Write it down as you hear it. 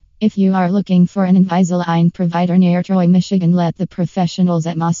If you are looking for an Invisalign provider near Troy, Michigan, let the professionals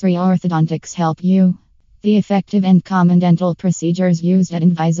at Masri Orthodontics help you. The effective and common dental procedures used at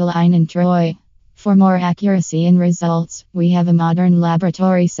Invisalign in Troy. For more accuracy in results, we have a modern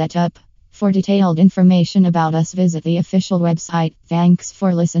laboratory setup. For detailed information about us, visit the official website. Thanks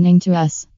for listening to us.